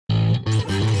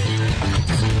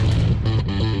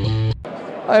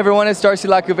Hi everyone, it's Darcy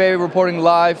reporting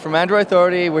live from Android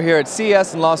Authority. We're here at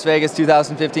CES in Las Vegas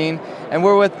 2015, and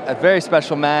we're with a very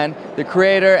special man, the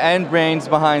creator and brains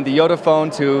behind the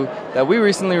Yotaphone 2 that we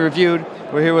recently reviewed.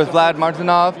 We're here with Vlad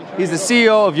Martinov. He's the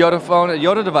CEO of Yotaphone at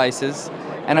Yota Devices,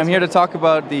 and I'm here to talk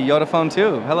about the Yotaphone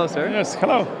 2. Hello, sir. Yes,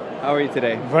 hello. How are you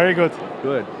today? Very good.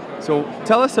 Good. So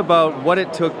tell us about what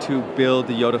it took to build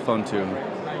the Yotaphone 2.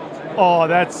 Oh,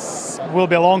 will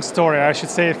be a long story. I should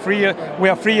say we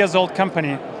are 3 years old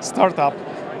company, startup,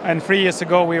 and 3 years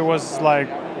ago we was like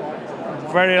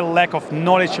very lack of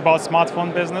knowledge about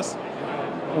smartphone business.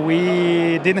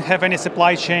 We didn't have any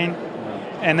supply chain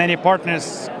and any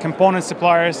partners, component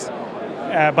suppliers,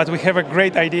 but we have a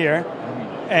great idea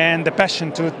and the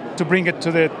passion to bring it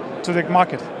to the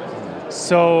market.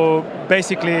 So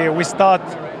basically we start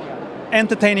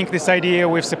entertaining this idea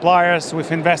with suppliers,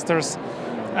 with investors,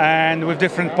 and with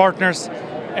different partners,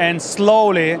 and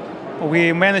slowly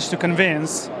we managed to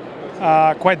convince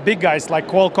quite big guys like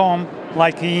Qualcomm,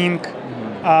 like Inc,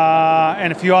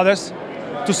 and a few others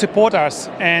to support us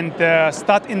and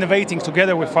start innovating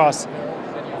together with us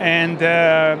and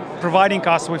providing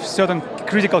us with certain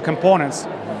critical components.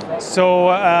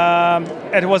 So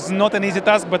it was not an easy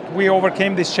task, but we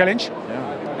overcame this challenge.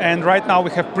 And right now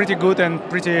we have pretty good and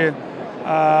pretty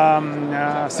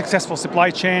successful supply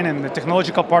chain and the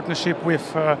technological partnership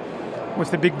with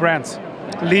the big brands,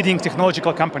 leading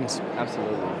technological companies.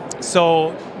 Absolutely.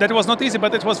 So that was not easy,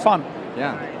 but it was fun.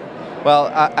 Yeah. Well,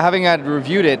 having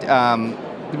reviewed it,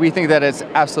 we think that it's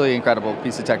absolutely incredible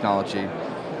piece of technology.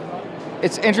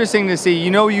 It's interesting to see,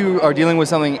 you are dealing with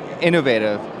something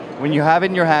innovative when you have it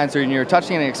in your hands or you're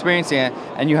touching it and experiencing it,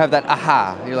 and you have that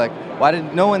aha. You're like, why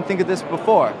did no one think of this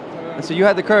before? And so you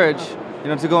had the courage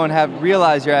to go and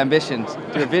realize your ambitions,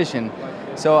 your vision.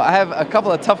 So I have a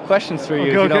couple of tough questions for you,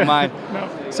 if you don't mind.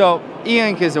 No. So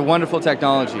e-ink is a wonderful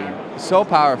technology, so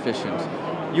power efficient.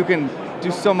 You can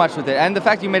do so much with it, and the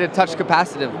fact you made it touch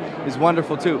capacitive is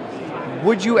wonderful too.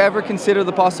 Would you ever consider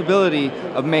the possibility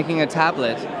of making a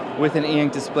tablet with an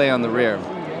e-ink display on the rear?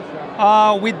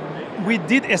 We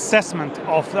did assessment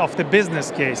of the business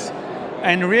case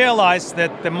and realized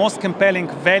that the most compelling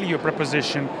value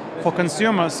proposition for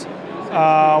consumers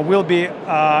will be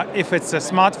if it's a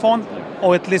smartphone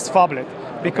or at least phablet.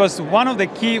 Because one of the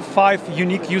key 5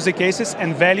 unique user cases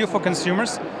and value for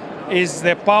consumers is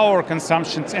the power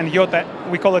consumptions and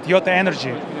we call it Yota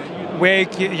energy, where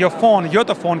your phone,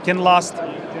 Yotaphone, can last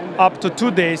up to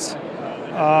 2 days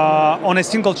on a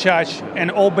single charge,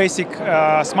 and all basic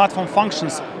smartphone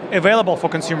functions available for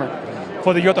consumer,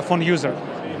 for the Yotaphone user.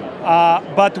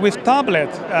 But with tablet,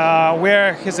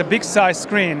 where it has a big size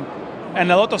screen and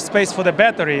a lot of space for the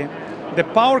battery, the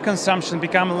power consumption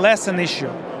becomes less an issue.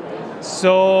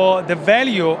 So the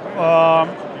value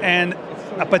and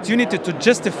opportunity to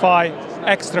justify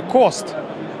extra cost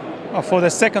for the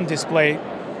second display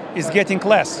is getting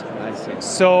less. I see.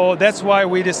 So that's why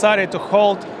we decided to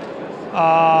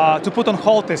put on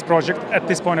hold this project at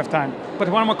this point of time. But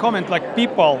one more comment, like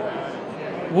people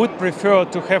would prefer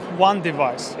to have one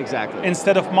device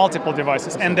instead of multiple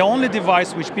devices. And the only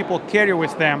device which people carry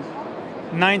with them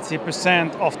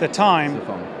 90% of the time,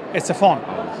 it's a phone.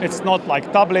 It's not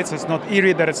like tablets, it's not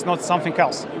e-reader, it's not something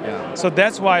else. Yeah. So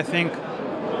that's why I think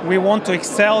we want to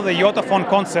excel the Yotaphone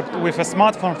concept with a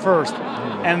smartphone first,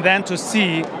 and then to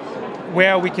see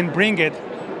where we can bring it,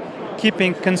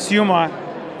 keeping consumer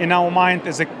in our mind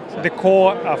as the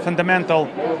core, fundamental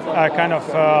kind of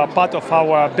part of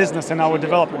our business and our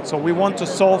development. So we want to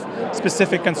solve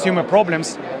specific consumer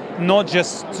problems, not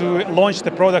just to launch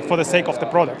the product for the sake of the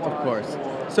product. Of course.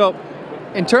 So,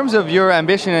 in terms of your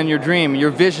ambition and your dream, your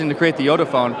vision to create the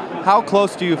Yotaphone, how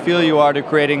close do you feel you are to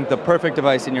creating the perfect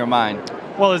device in your mind?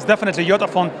 Well, it's definitely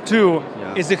Yotaphone 2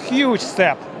 is a huge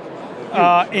step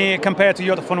compared to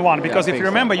Yotaphone 1, because if you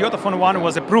remember, Yotaphone 1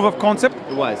 was a proof of concept.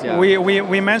 It was, yeah.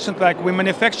 We mentioned like we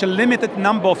manufacture limited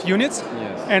number of units,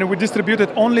 and we distributed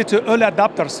only to early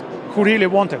adopters who really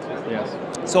wanted.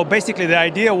 Yes. So basically the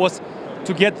idea was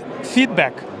to get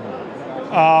feedback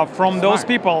from those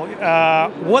people,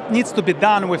 what needs to be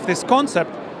done with this concept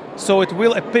so it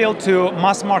will appeal to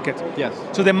mass market,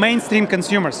 to the mainstream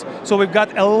consumers. So we've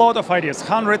got a lot of ideas,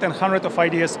 hundreds of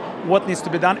ideas, what needs to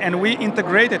be done, and we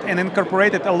integrated and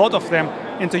incorporated a lot of them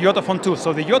into Yotaphone 2.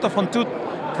 So the Yotaphone 2,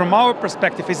 from our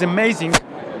perspective, is amazing,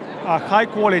 high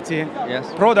quality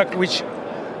product, which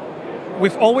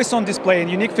with always on display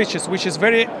and unique features, which is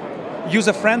very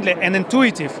user-friendly and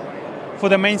intuitive for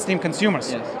the mainstream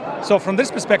consumers. So from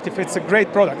this perspective, it's a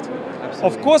great product.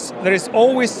 Absolutely. Of course, there is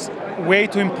always a way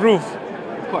to improve.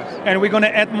 Of course. And we're going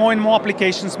to add more and more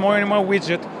applications, more and more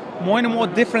widgets, more and more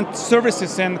different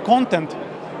services and content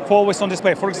for always on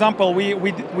display. For example,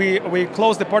 we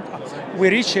closed the part, we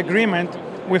reached agreement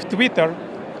with Twitter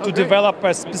to develop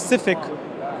a specific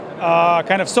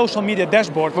kind of social media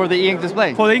dashboard For the e-ink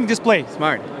display. for the ink display.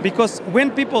 Smart. Because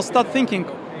when people start thinking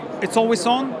it's always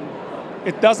on,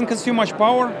 it doesn't consume much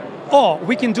power, or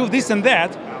we can do this and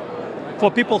that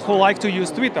for people who like to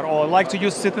use Twitter or like to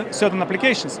use certain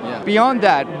applications. Yeah. Beyond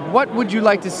that, what would you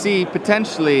like to see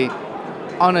potentially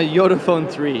on a Yotaphone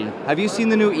 3? Have you seen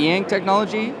the new e-ink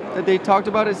technology that they talked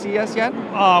about at CES yet?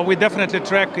 We definitely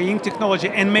track ink technology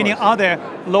and many other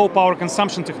low power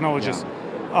consumption technologies.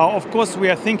 Of course, we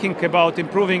are thinking about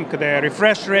improving the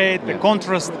refresh rate, the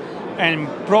contrast, and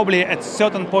probably at a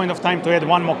certain point of time to add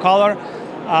one more color.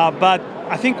 But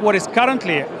I think what is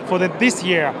currently, for this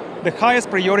year, the highest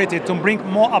priority to bring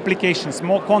more applications,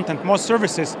 more content, more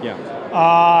services,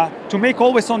 to make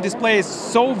always on display is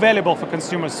so valuable for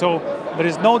consumers. So there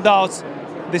is no doubt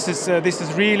this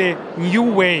is really new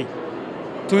way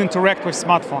to interact with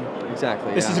smartphone.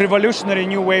 Exactly. This is revolutionary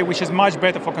new way, which is much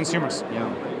better for consumers. Yeah.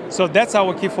 So that's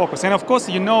our key focus. And of course,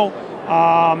 you know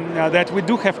that we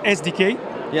do have SDK.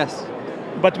 Yes.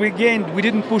 But we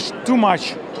didn't push too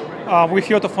much with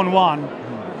Yotaphone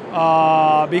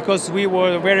 1 because we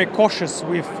were very cautious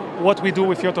with what we do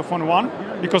with Yotaphone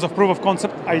 1 because of proof of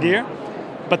concept idea.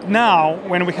 But now,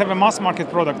 when we have a mass market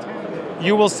product,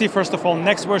 you will see, first of all,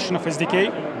 next version of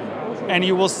SDK, and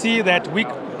you will see that we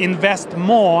invest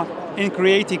more in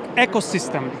creating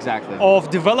ecosystem of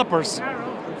developers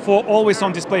for always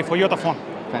on display for Yotaphone.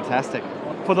 Fantastic.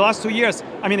 For the last 2 years,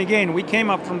 I mean, again, we came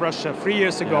up from Russia 3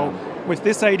 years ago with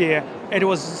this idea. It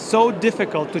was so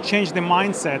difficult to change the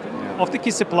mindset of the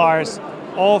key suppliers,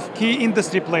 of key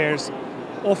industry players,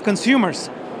 of consumers.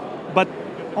 But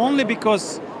only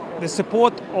because the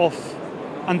support of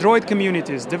Android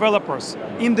communities, developers,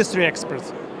 industry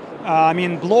experts, I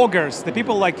mean, bloggers, the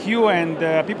people like you and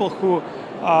people who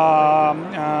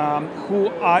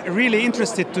are really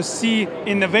interested to see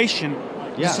innovation,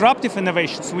 disruptive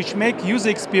innovations, which make user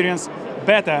experience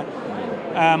better,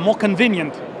 more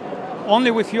convenient.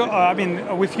 Only with your,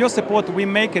 with your support, we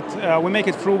make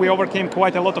it through. We overcame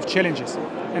quite a lot of challenges,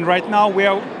 and right now we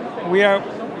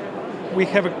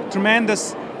have a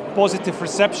tremendous positive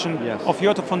reception of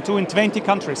Yotaphone 2 in 20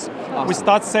 countries. Awesome. We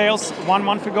start sales 1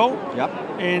 month ago Yep.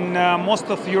 in most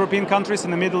of the European countries,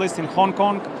 in the Middle East, in Hong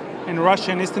Kong, in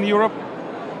Russia and Eastern Europe,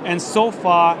 and so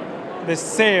far the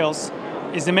sales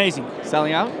is amazing.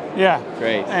 Selling out? Yeah.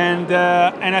 Great.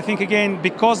 And I think again,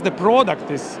 because the product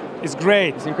is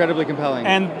great. It's incredibly compelling.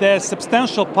 And the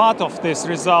substantial part of this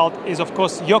result is, of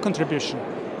course, your contribution,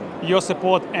 your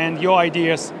support and your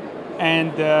ideas,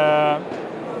 and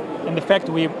the fact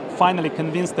we finally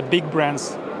convinced the big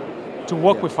brands to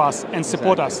work with us and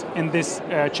support us in this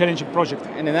challenging project.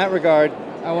 And in that regard,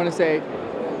 I want to say,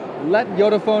 let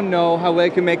Yotaphone know how they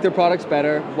can make their products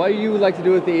better, what you would like to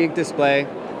do with the ink display.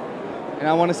 And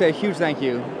I want to say a huge thank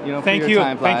you, for your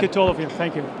time, Vlad. Thank you to all of you.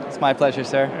 Thank you. It's my pleasure,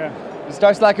 sir. Yeah. It's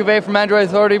Darcy from Android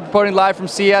Authority reporting live from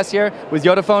CES here with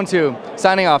Yotaphone 2.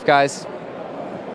 Signing off, guys.